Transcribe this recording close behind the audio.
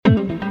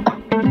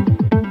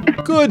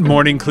Good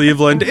morning,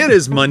 Cleveland. It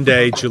is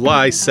Monday,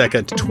 July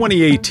 2nd,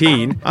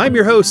 2018. I'm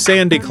your host,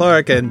 Sandy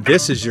Clark, and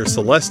this is your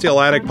Celestial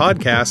Attic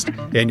podcast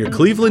and your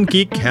Cleveland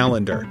Geek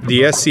Calendar.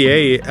 The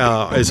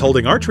SCA is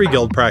holding Archery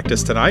Guild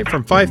practice tonight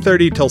from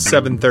 5:30 till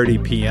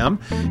 7:30 p.m.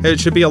 It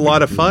should be a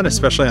lot of fun,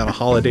 especially on a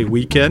holiday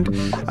weekend.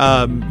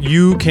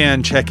 You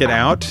can check it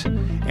out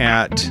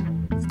at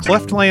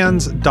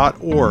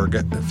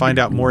cleftlands.org. Find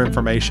out more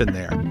information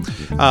there.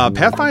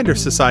 Pathfinder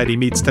Society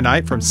meets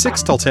tonight from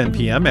 6 till 10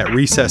 p.m. at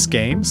Recess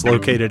Games,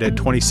 located at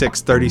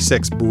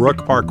 2636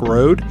 Brook Park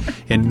Road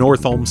in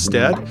North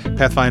Olmsted.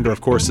 Pathfinder,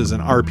 of course, is an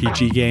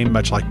RPG game,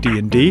 much like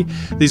D&D.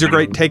 These are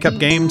great take-up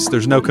games.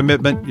 There's no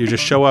commitment. You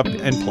just show up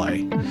and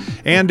play.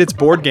 And it's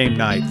board game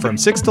night from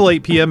 6 till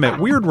 8 p.m. at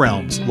Weird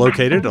Realms,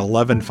 located at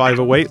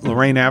 11508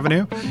 Lorraine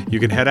Avenue. You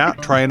can head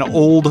out, try an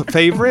old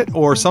favorite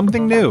or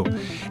something new.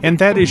 And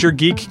that is your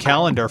Geek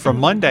Calendar for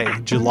Monday,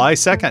 July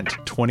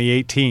 2nd,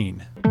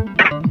 2018.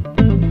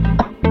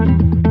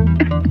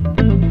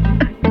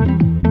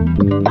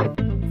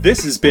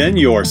 This has been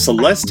your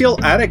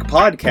Celestial Attic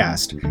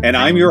podcast, and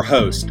I'm your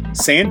host,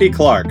 Sandy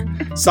Clark,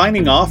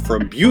 signing off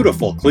from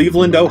beautiful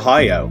Cleveland,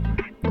 Ohio.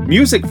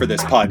 Music for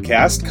this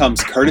podcast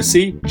comes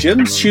courtesy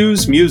Jim's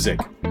Shoes Music,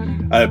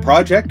 a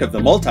project of the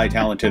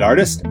multi-talented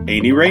artist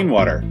Amy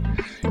Rainwater.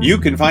 You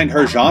can find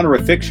her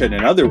genre fiction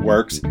and other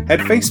works at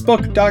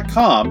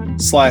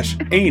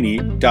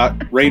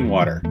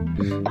facebook.com/Amy.Rainwater.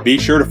 Be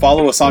sure to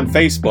follow us on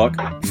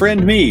Facebook,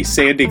 friend me,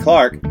 Sandy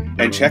Clark,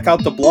 and check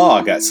out the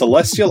blog at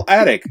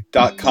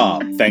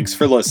celestialattic.com. Thanks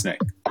for listening.